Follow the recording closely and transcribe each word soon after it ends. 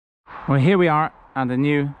Well, here we are at the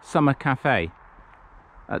new summer cafe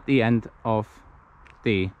at the end of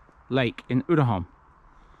the lake in Uddeholm.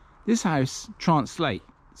 This house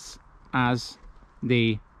translates as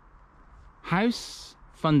the house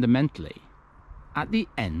fundamentally at the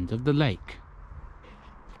end of the lake.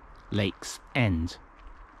 Lake's End.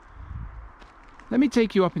 Let me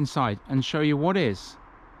take you up inside and show you what is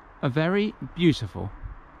a very beautiful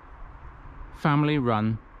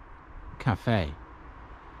family-run cafe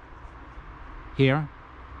here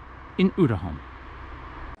in Uddeholm.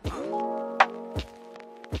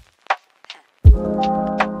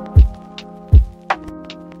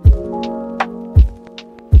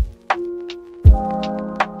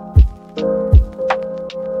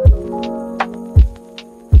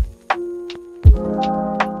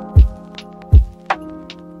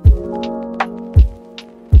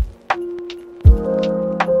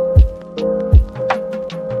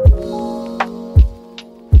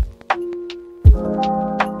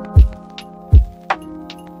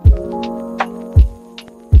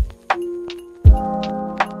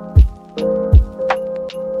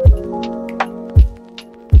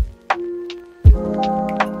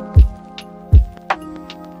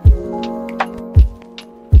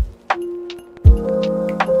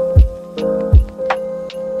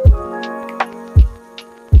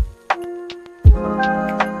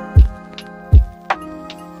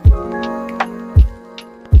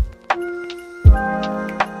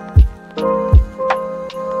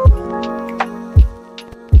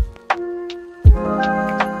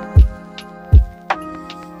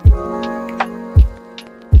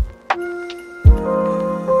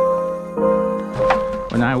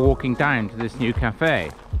 We're now walking down to this new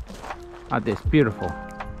cafe at this beautiful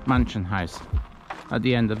mansion house at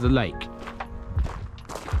the end of the lake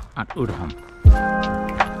at Uddeholm.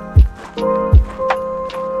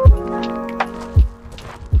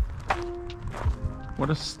 What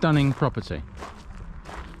a stunning property.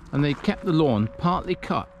 And they kept the lawn partly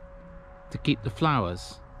cut to keep the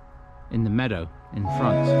flowers in the meadow in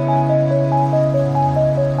front.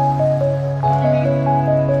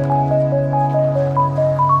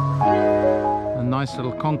 Nice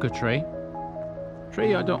little conker tree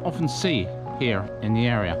I don't often see here in the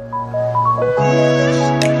area.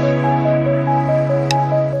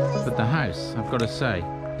 But the house, I've got to say,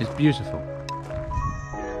 is beautiful.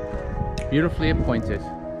 Beautifully appointed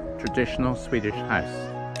traditional Swedish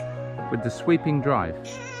house with the sweeping drive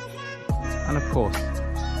and of course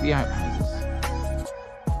the outhouses.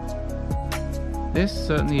 This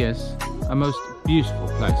certainly is a most beautiful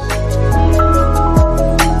place.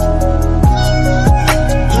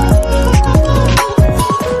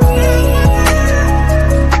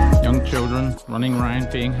 Running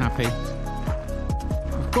around being happy.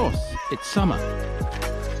 Of course, it's summer.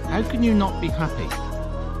 How can you not be happy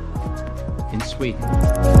in Sweden?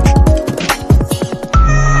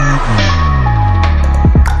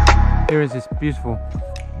 Here is this beautiful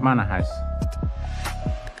manor house.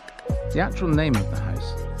 The actual name of the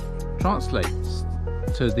house translates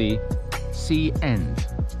to the sea end,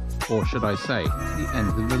 or should I say, the end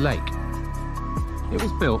of the lake. It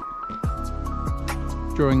was built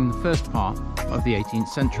during the first part of the 18th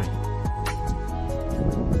century.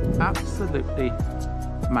 Absolutely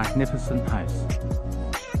magnificent house.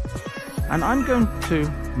 And I'm going to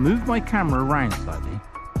move my camera around slightly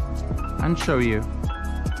and show you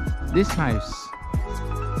this house,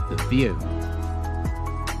 the view,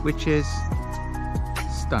 which is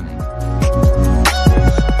stunning.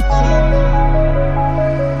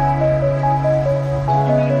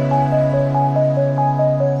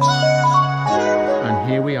 And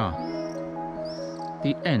here we are,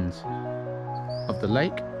 the end of the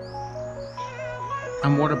lake,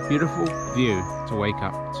 and what a beautiful view to wake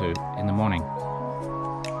up to in the morning.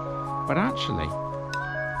 But actually,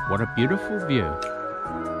 what a beautiful view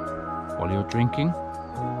while you're drinking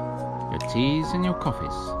your teas and your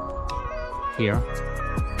coffees here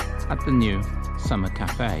at the new summer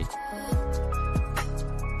cafe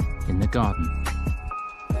in the garden.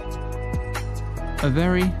 A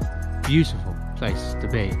very beautiful place to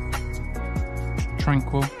be.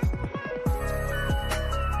 Tranquil,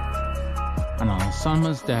 and on a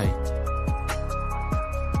summer's day,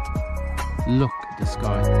 look at the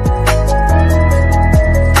sky.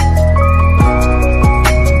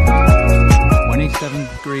 27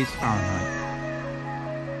 degrees Fahrenheit,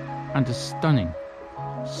 and a stunning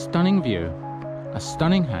view, a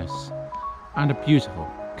stunning house, and a beautiful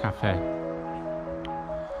cafe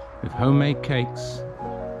with homemade cakes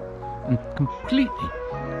and completely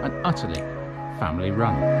and utterly family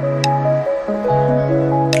run.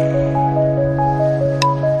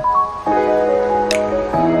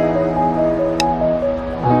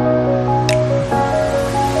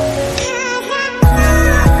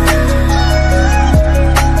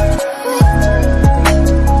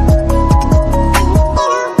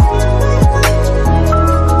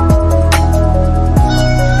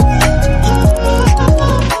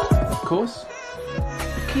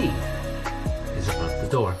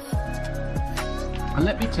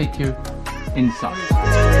 up.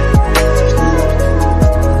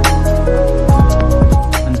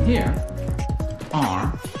 And here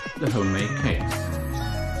are the homemade cakes.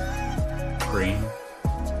 Cream.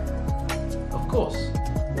 Of course,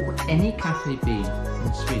 what would any cafe be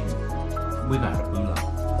in Sweden without a bula?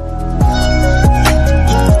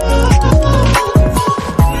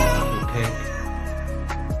 Apple cake,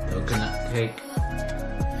 coconut cake,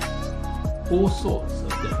 all sorts of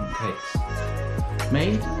different cakes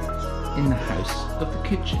made in the house of the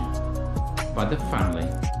kitchen by the family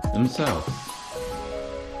themselves.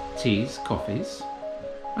 Teas, coffees,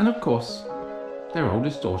 and of course their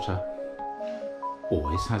oldest daughter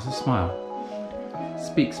always has a smile,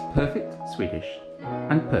 speaks perfect Swedish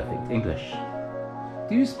and perfect English.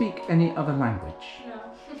 Do you speak any other language? No.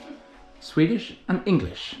 Swedish and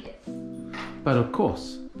English? Yes. But of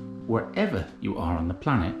course, wherever you are on the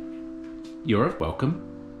planet, you're welcome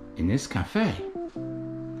in this cafe.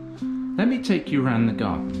 Let me take you around the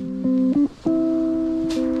garden.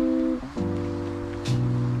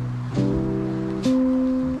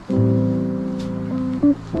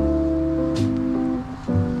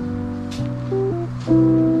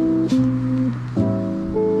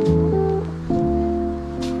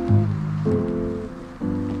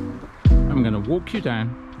 I'm going to walk you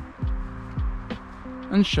down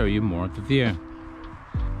and show you more of the view.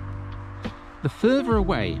 The further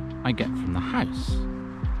away I get from the house,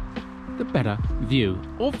 the better view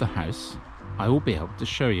of the house I will be able to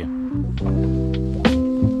show you.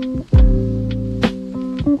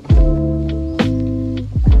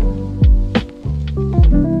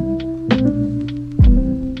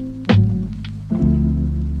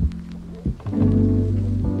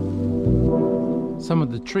 Some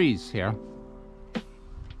of the trees here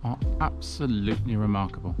are absolutely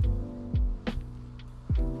remarkable.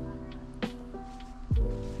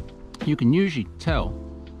 You can usually tell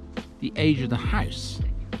the age of the house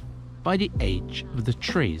by the age of the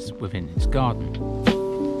trees within its garden.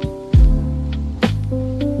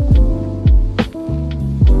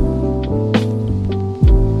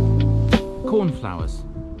 Cornflowers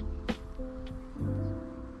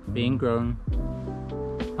being grown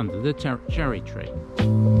under the cherry tree.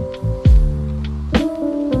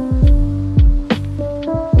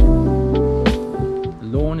 The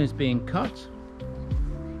lawn is being cut,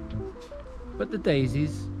 but the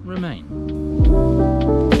daisies remain.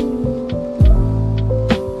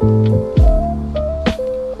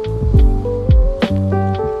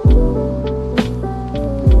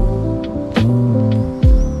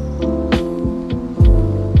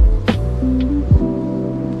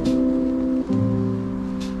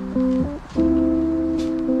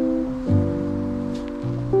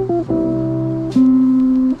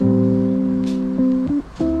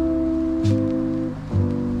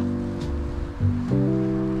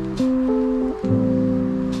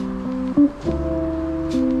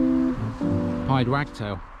 Pied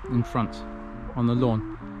wagtail in front on the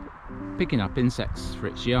lawn, picking up insects for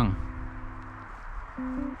its young.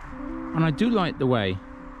 And I do like the way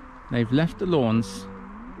they've left the lawns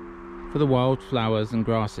for the wild flowers and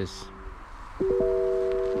grasses.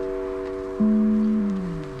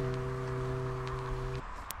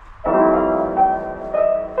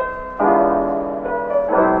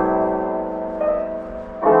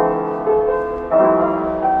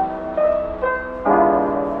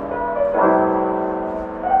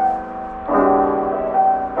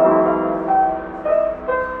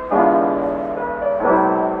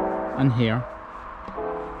 And here,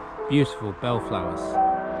 beautiful bellflowers.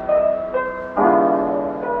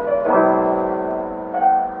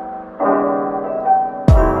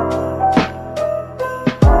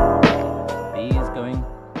 Bees going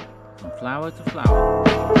from flower to flower.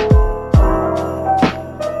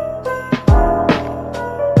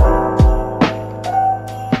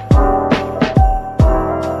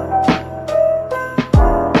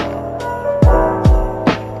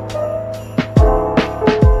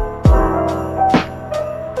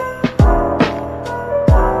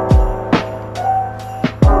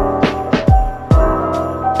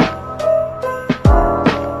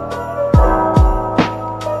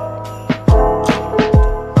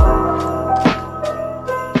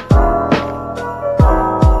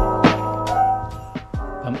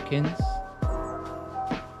 Pumpkins,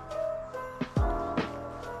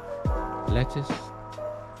 lettuce,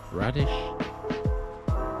 radish,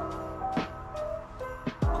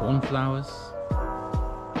 cornflowers,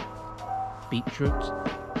 beetroot,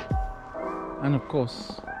 and of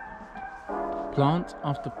course, plant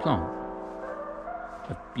after plant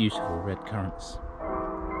of beautiful red currants.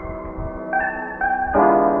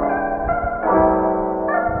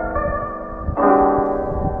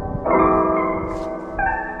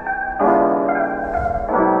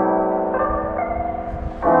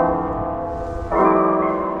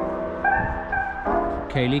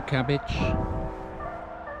 kale cabbage,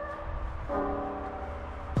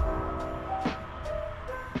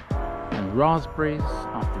 and raspberries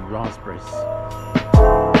after raspberries.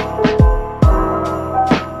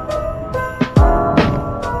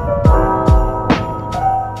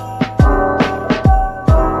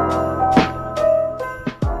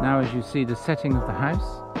 Now as you see the setting of the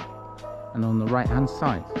house, and on the right hand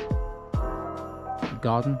side, a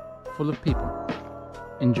garden full of people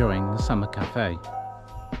enjoying the summer cafe.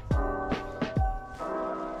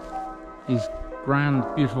 These grand,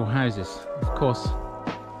 beautiful houses, of course,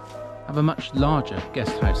 have a much larger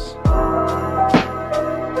guest house.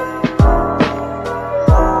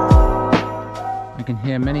 I can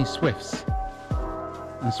hear many swifts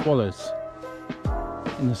and swallows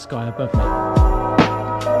in the sky above me.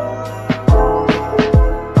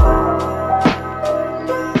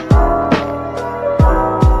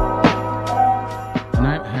 An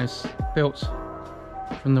outhouse built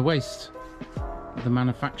from the waste of the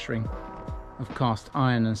manufacturing of cast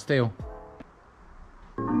iron and steel.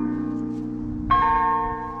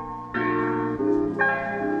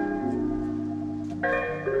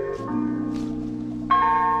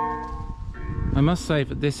 I must say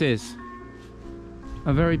that this is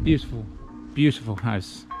a very beautiful, beautiful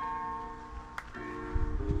house,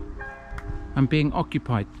 and being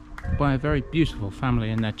occupied by a very beautiful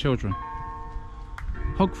family and their children.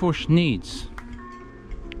 Hagfors needs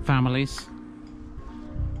families.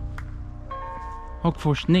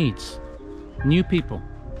 Hagfors needs new people.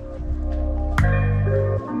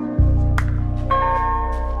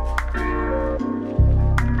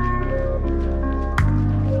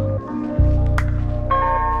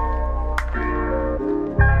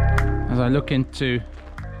 As I look into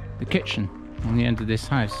the kitchen on the end of this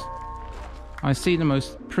house, I see the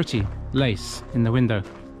most pretty lace in the window.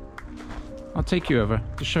 I'll take you over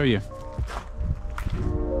to show you.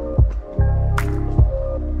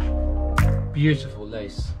 Beautiful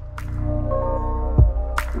lace.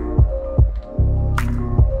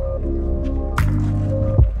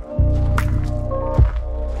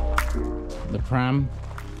 The pram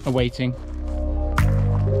awaiting.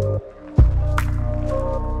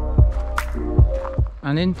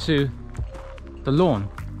 And into the lawn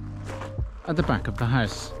at the back of the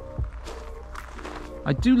house.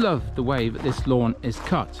 I do love the way that this lawn is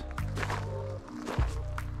cut,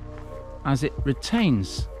 as it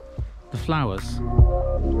retains the flowers.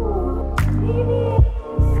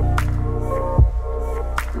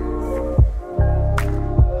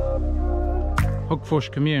 Hagfors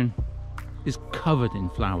Kommun is covered in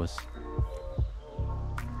flowers.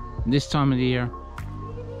 This time of the year,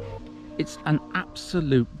 it's an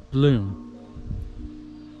absolute bloom.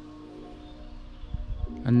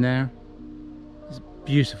 And there is a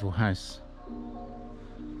beautiful house.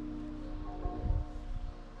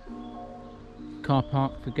 Car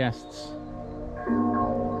park for guests.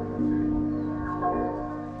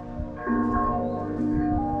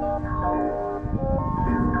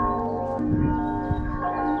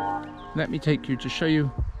 Let me take you to show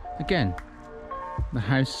you again the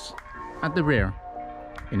house at the rear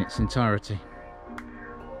in its entirety.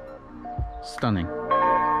 Stunning.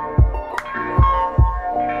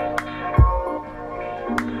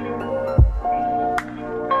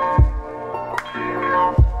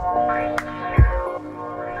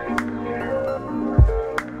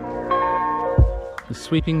 The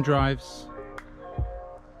sweeping drives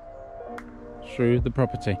through the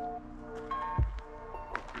property.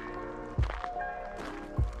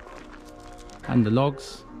 And the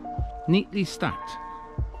logs neatly stacked,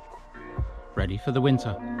 ready for the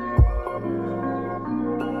winter.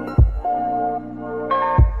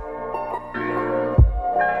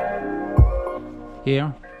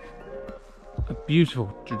 Here, a beautiful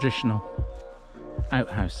traditional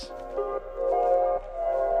outhouse.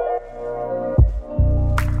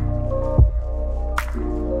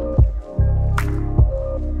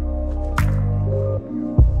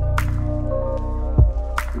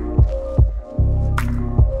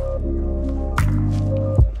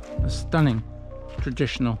 A stunning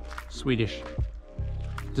traditional Swedish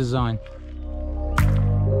design.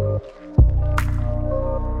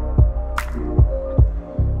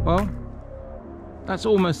 Well, that's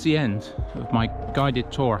almost the end of my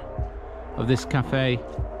guided tour of this cafe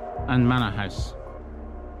and manor house.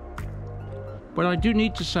 But I do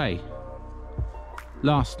need to say,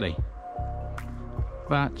 lastly,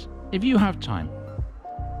 that if you have time,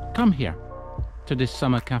 come here to this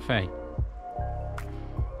summer cafe.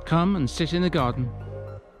 Come and sit in the garden,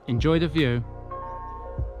 enjoy the view,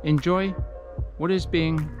 enjoy what is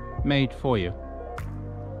being made for you,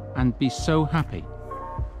 and be so happy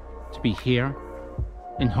to be here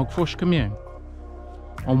in Hagfors Kommun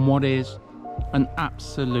on what is an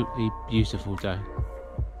absolutely beautiful day.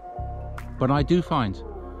 But I do find,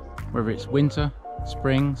 whether it's winter,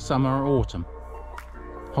 spring, summer or autumn,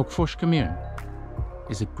 Hagfors Kommun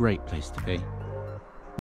is a great place to be.